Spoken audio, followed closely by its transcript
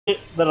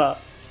No.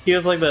 He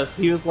was like this.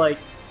 He was like,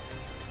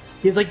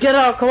 get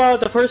out, come out,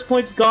 the first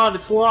point's gone,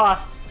 it's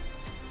lost.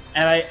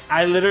 And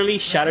I literally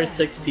shattered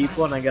 6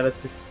 people and I got it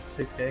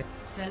 6K.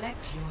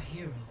 Select your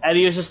hero. And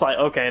he was just like,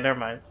 okay, never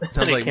mind.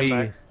 Sounds like me.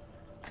 Back.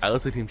 Alright,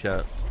 let's do team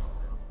chat.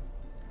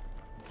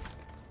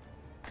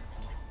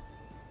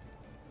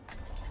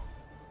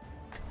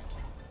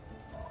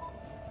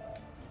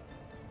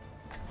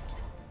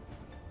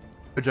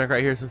 Put Jack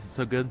right here since it's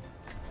so good.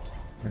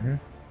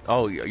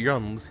 Oh, you're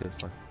on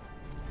Lucio's line.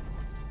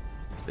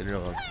 Didn't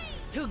realize.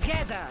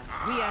 Together,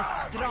 we are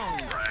strong.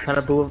 Kind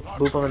of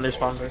boop them in their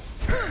spawn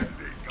first.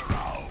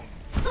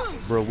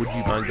 Bro, would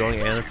you mind going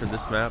Ana for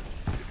this map?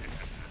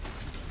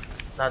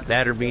 Not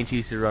That or being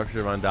cheesy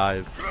rupture on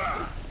dive.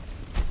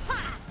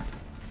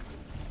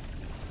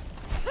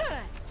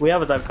 We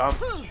have a dive comp.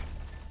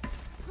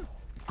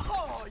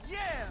 Oh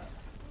yeah!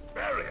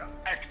 Barrier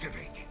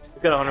activated.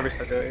 We could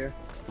 100% do it here.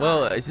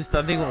 Well, it's just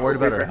I think I'm worried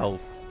about our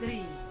health.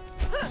 3,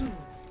 2,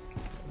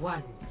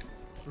 1.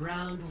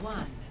 Round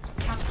 1.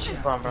 Capture.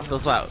 Come on, bro.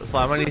 So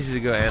I might need you to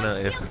go Ana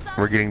if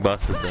we're getting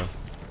busted though.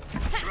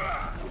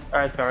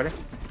 Alright, let's go, ready?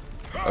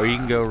 Or you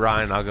can go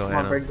Ryan, I'll go Come on,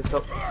 Ana. break the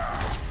scope.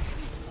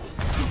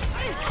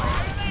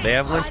 They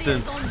have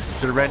Winston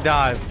to the red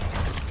dive.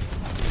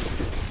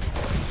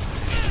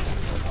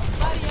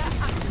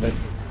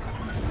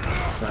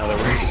 That's not how that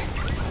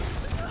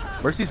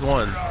works. Mercy's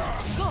one.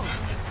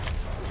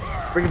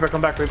 Reaper,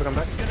 come back, Reaper, come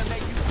back. Gonna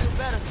make you feel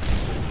better.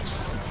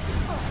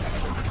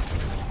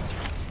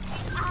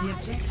 The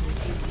objective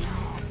is now.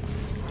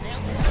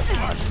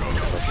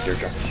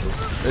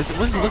 This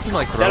is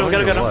like Got throwing him,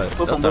 got him, or got him.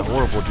 what? That's a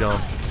horrible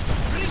jump.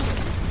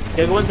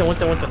 Yeah, Winston.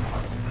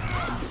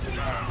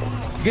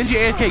 Genji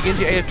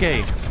AFK.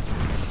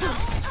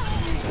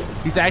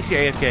 He's actually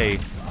AFK.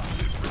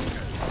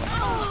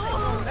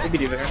 Maybe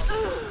do here.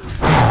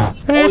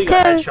 Oh, you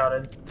got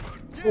headshotted.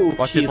 Ooh,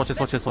 Watch jeez. this.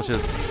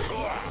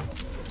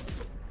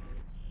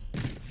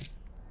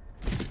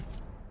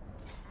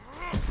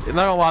 I'm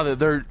not gonna lie,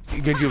 that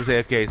Genji was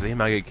AFK, so he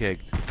might get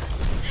kicked.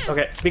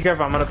 Okay, be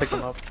careful, I'm gonna pick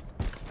him up.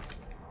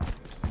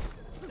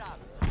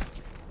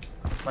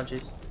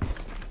 Munchies.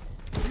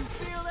 You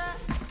feel that?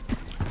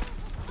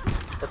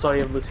 That's all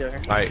you have, Lucio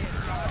here. Alright.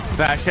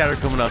 Fast Shatter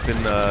coming up in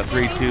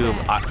 3-2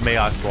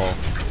 Mayox ball.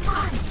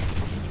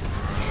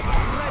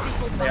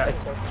 Yeah, I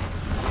saw.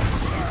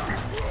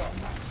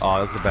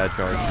 Oh, that's a bad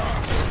charge.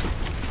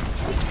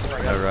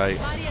 Alright.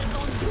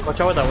 Watch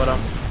out with that widow.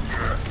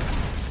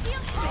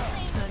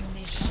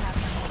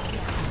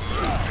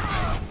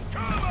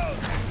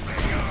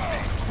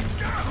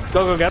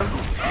 Go get him.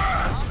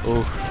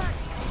 Oof.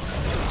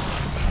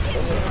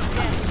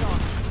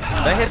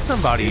 That hit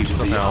somebody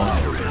somehow.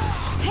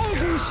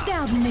 Helden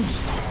sterben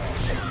nicht.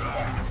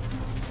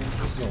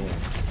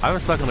 I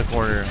was stuck in the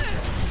corner.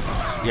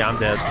 Yeah, I'm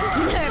dead.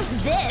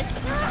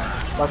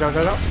 Watch out.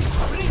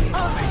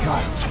 Oh my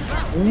god.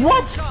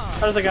 What?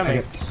 How does that get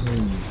me?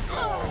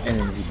 And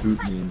then he boot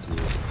me into it.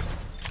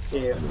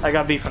 Yeah, I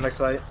got beef for next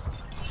fight.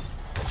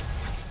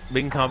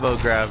 Big combo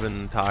grab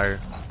and tire.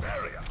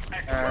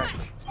 Alright.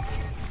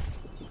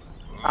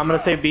 I'm gonna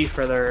say B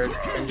for their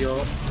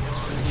duel.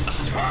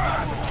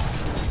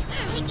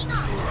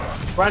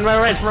 Ryan,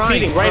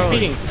 feeding, Ryan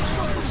feeding.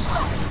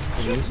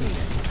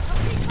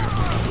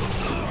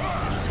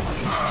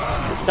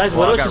 Guys,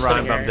 Well, I Widow's got just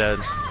Ryan, sitting but I'm here. dead.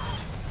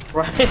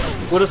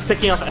 Right? Widow's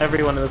picking off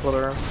everyone in this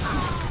little room.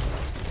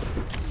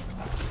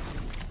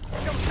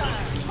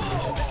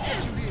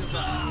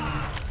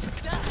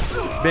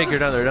 Big, you're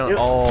down there. Don't.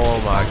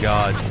 Oh my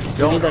god.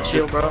 You need that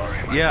shield, bro.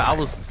 Yeah, I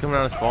was coming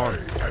out of spawn.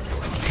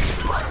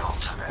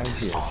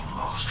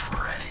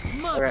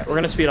 Alright, we're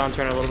gonna speed on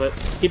turn a little bit.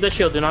 Keep that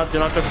shield, do not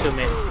jump to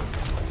me.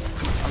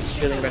 I'm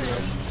shielding Brendan.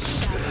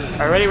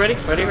 Alright, ready?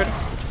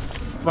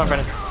 Come on,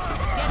 Brendan.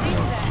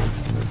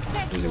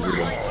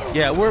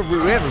 Yeah, we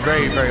have a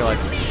very like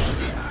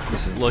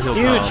low heal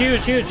comp.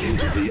 Huge.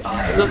 I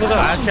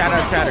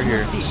have chatter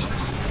here.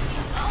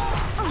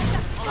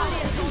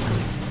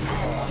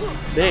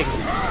 Big.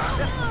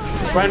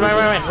 Ryan.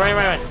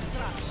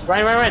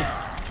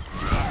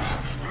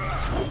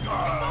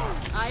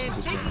 I am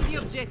taking the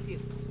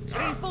objective.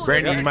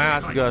 Brandon, you might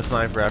have to go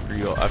sniper after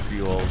you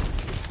ult.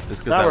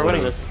 Just No, we're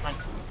winning this.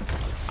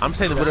 I'm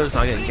saying the Widow's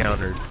not getting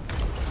countered.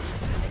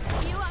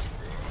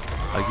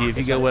 Like if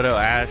you go Widow,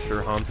 Ashe,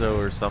 or Hanzo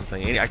or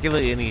something, I can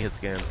let any hit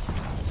scan.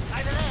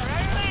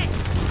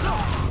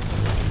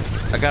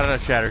 I got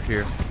enough shattered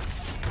here.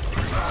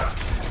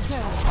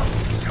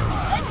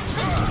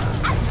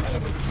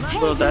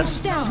 Well, Helden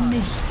sterben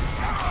nicht.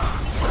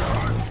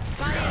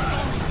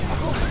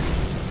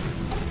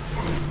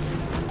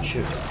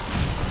 Shoot.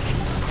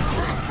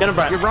 Get him,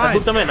 Brian. You're right. I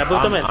booped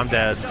him in. I'm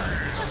dead.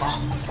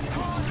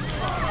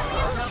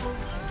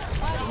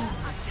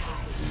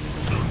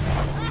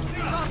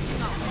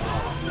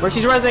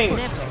 Mercy's rezzing.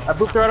 I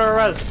booped her out of her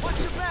res.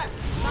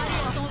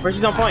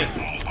 Mercy's on point.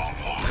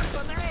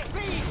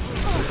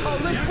 Oh,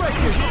 let's break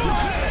it.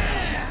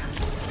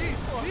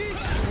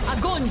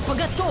 Огонь по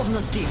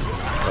готовности.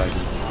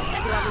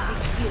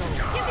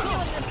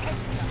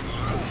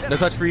 No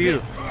touch for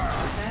you.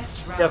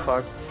 Get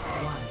fucked.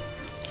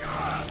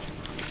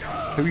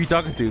 Who are you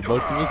talking to?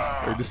 Both of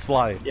us? Or just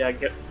Sly? Yeah,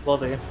 get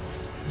both of you.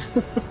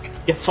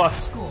 Get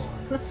fucked.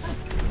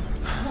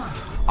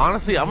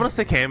 Honestly, I'm gonna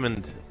stick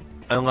Hammond.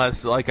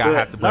 Unless, like, I Do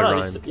have it. to play No,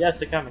 Ryan. yes,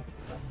 they're coming.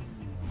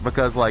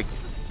 Because, like,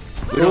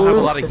 we don't have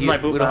a lot of This is my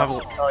heals. boot We don't have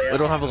battle. Oh, yeah. we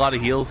don't have a lot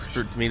of heals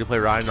for me to play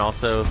Ryan.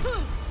 Also,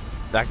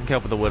 that can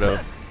help with the Widow.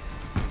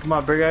 Come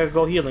on, big guy,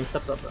 go healing.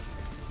 Step up.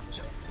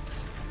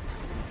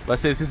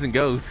 Let's say this isn't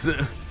goats.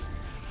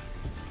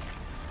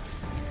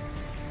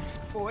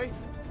 Boy.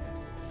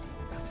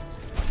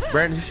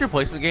 Brandon, is this your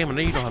placement game? I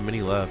know you don't have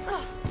many left.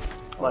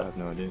 Oh, I have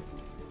no idea.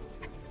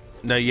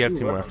 No, you have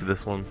two more what? after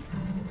this one.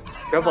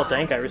 Triple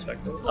tank, I respect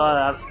it.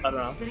 I don't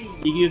know.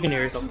 You can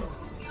hear yourself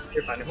though.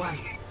 You're fine.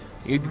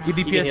 You get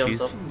He can heal DPS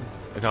himself. cheese.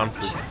 Like,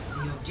 honestly.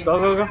 Go,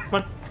 go, go. Come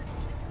on.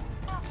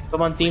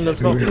 Come on, team. Let's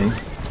go. Really?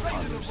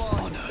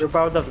 You're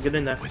powered up. Get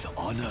in there. With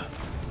honor,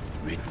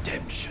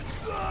 redemption.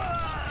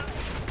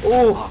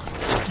 Oh.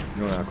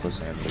 You know how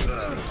close I am to this.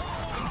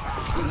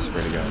 I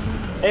swear to God.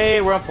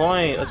 Hey, we're on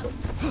point. Let's go.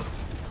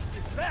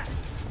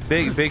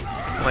 Big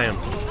slam.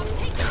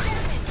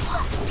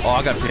 Oh,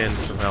 I got pinned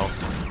somehow.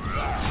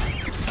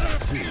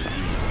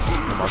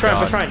 Oh my Shrine,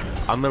 God. shrine.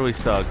 I'm literally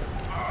stuck.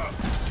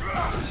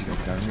 Is he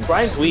gonna down here?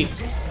 Brian's weak.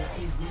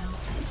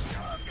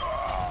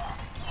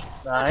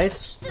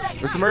 Nice.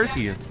 Where's the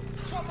mercy? What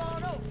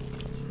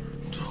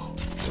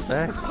the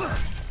heck?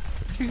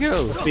 Where'd she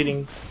go?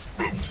 Speeding.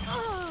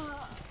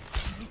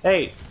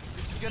 Hey.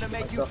 This is gonna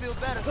make you feel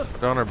better.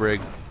 They're on our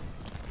brig.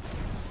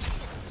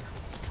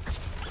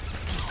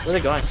 Where are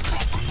they going?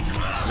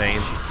 Main.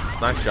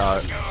 Nice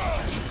shot.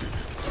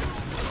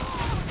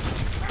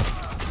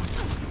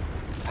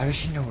 How does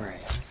she know where I am?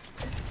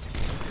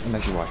 I'm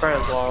actually watching.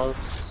 Brian's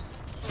walls.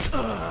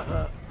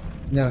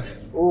 No.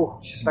 Ooh.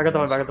 She Back at the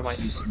knows. point. Back at the point.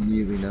 She just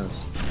immediately knows.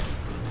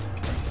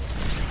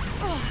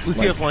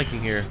 Lucio's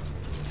flanking here.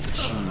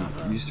 She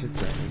used her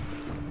brain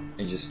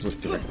and just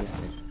looked directly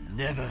at me.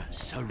 Never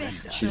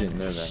surrender. She didn't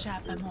know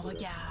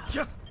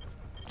that.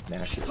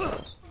 Now she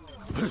knows.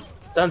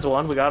 Zen's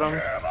one. We got him.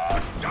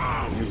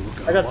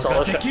 I got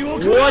solo shot.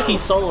 What? He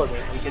soloed me.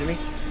 Are you kidding me?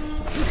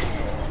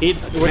 Big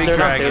They're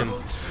not dragon. too.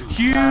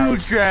 Huge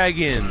Nice.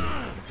 dragon.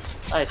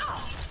 Nice.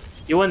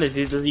 You win this.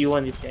 You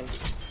win these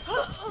games.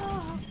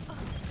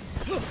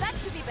 That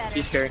should be better.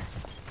 He's carry.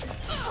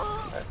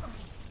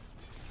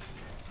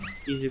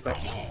 Easy back.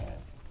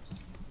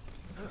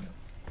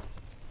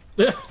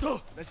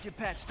 Let's get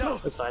patched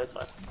up. It's fine. It's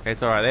fine. Okay,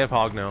 it's alright. They have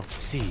hog now.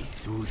 See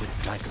through the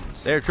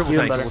dragons. They're triple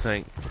Even tank, better. triple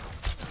tank.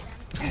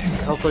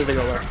 Hopefully they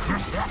go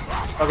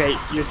left. Okay,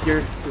 you're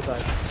too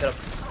fine. Get up.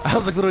 I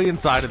was like literally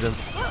inside of them.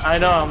 I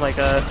know. I'm like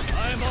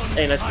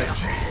Hey, nice pick.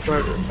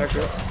 Where back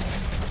to us.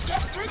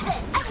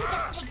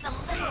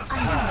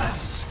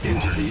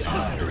 Into the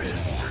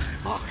iris.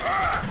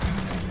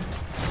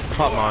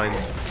 Pop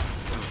mines.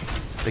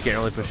 They can't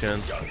really push in.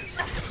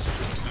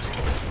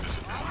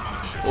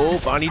 Oh,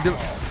 I need to.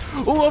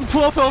 Oh, I'm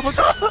 12 health.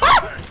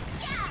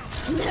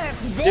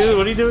 Dude,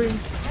 what are you doing?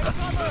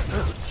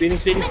 Speeding.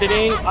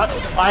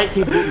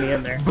 He boot me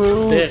in there.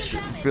 Boom. Bitch.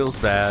 Feels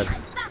bad.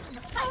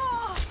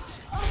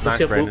 Nice,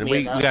 he'll boot Brandon. me We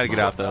in that. gotta get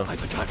out though. By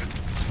the dragon.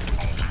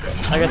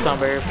 I got down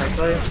barrier.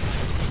 Frankly.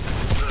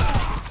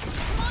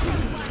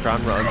 Try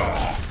and run.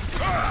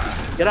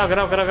 Get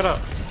out.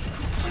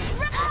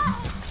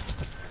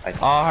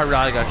 Oh, her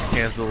rally got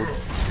cancelled.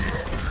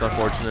 It's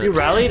unfortunate. You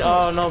rallied?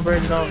 Oh no,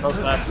 Bird. No, that was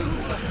bad.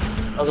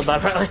 That was a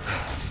bad rally.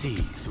 See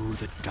through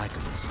the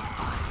dragon's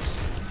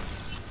eyes.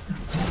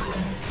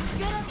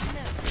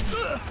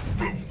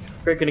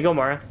 Bird, can you go,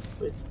 Mara?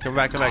 Please. Come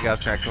back,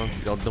 guys. Crack one.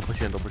 Don't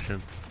push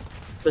in.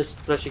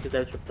 Especially because I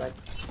have triple back.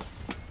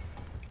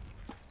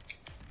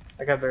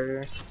 I got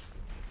barrier.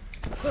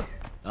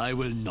 I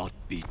will not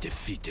be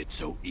defeated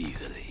so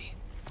easily.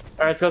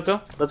 Alright, let's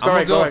go. Let's I'm go gonna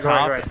right, go go up right,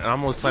 top, go right. and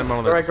I'm gonna slam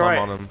on Go right, go right.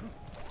 on him.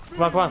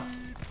 Come on.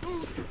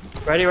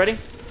 Ready?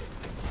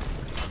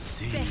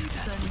 See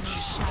that which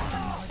is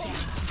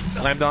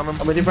Slammed on him.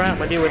 I'm with you, Brian.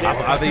 With you.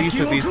 They used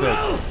to be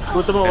so.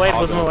 Put them away.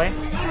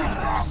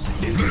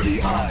 into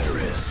the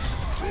iris.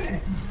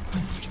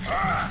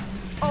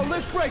 Oh,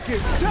 let's break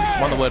it.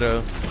 I'm on the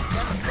Widow.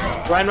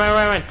 Ryan.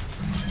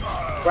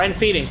 Ryan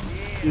feeding.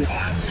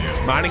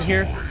 Mining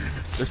here.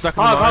 They're stuck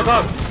in the Hog.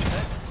 mine.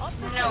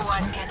 No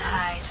one can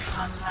hide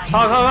from light.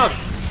 Hog.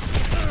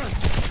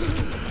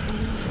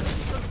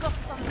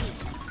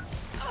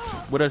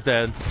 Widow's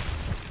dead.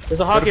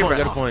 There's a hog here, Got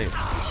a Brian.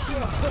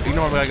 point.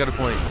 Ignore me, I got a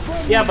point.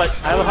 Yeah, but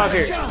I have a hog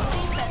here.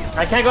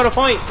 I can't go to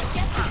point.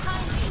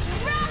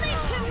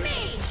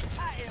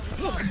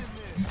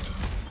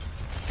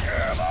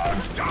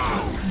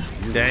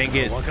 Dang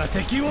it.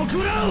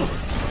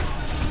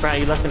 Brian,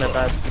 you left in a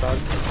bad dog.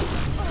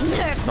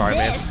 Sorry,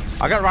 man.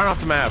 I got Ryan off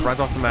the map. Ryan's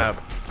off the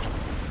map.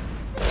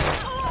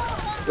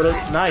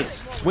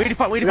 Nice. We need to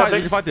fight. We need You to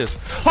got fight bigs? this.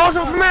 Oh, it's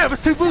off the map.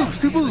 It's two boobs.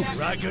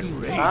 Dragon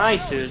rage.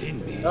 Nice,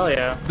 dude. Oh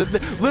yeah.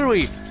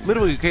 Literally.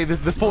 Okay, the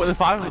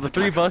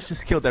three of us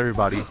just killed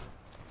everybody.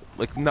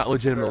 Like, not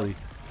legitimately.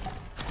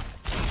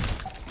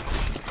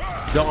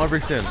 Don't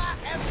overextend.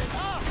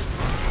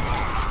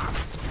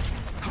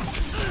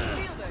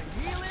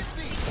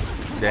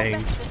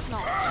 Dang.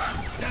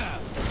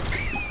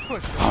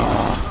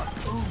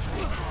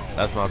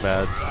 That's not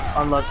bad.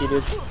 Unlucky,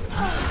 dude.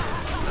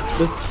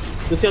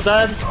 Lucio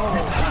dead.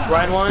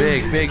 Ryan one.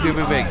 Big.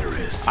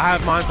 I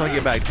have mine so I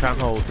get back. Try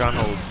and hold.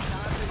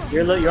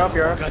 You're up.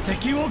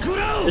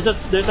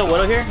 There's a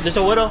widow here. There's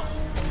a widow.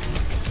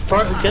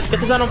 Get the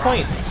Zen on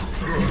point.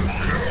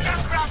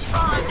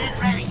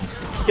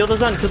 Kill the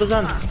Zen.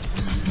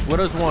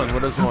 Widow's one.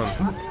 Widow's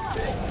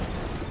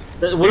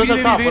up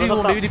top. Maybe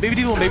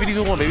D1.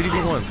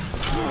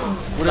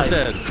 Widow's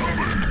dead.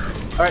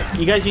 Alright,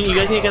 you guys need to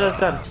get the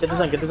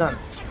Zen. Get the Zen.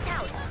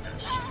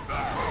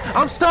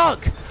 I'm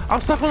stuck on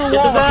the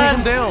wall. I can't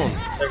come down.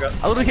 There you go.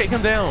 I literally can't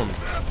come down.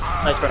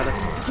 Nice, brother.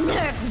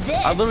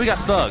 I literally got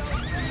stuck.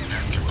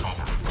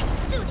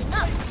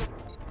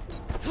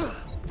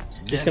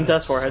 Just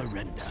contest forehead.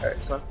 Alright,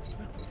 come on.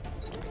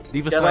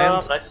 Diva Get slam.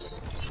 up,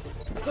 nice.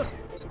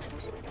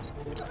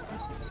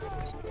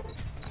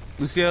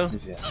 Lucio.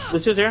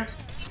 Lucio's here.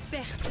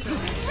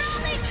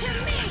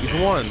 He's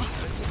one.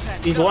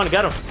 He's one,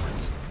 get him.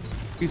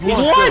 He's He's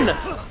one. one!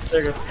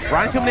 There you go.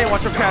 Ryan, come in.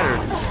 Watch him shatter.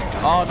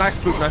 Oh, nice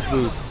boot. Oh, let's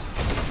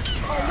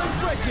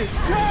break it.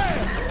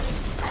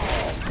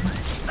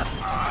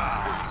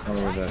 I don't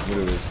know where that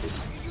widow is.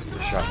 The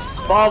shot.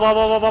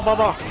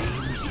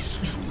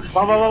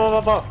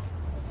 Ball.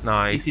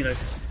 Nice. Easy,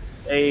 nice.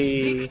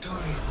 Hey.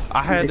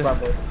 I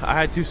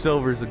had 2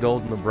 silvers, a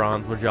gold, and a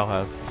bronze. What did y'all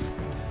have?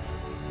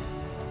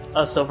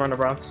 Silver and a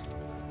bronze.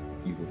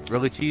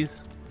 Really,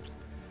 cheese?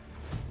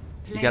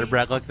 You gotta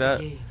brag like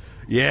that?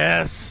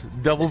 Yes!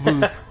 Double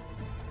boop.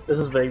 This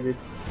is big, dude.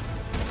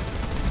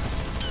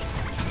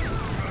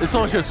 It's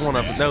only just one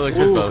of them. No, it's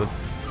just both.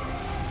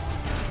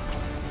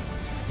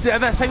 See,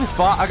 at that same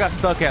spot I got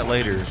stuck at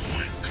later.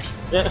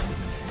 Yeah.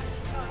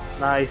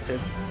 Nice, dude.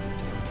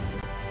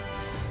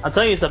 I'm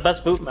telling you, it's the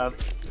best boot map.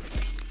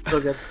 So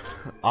good.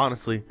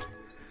 Honestly.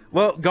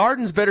 Well,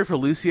 Garden's better for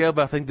Lucio,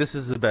 but I think this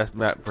is the best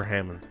map for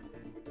Hammond.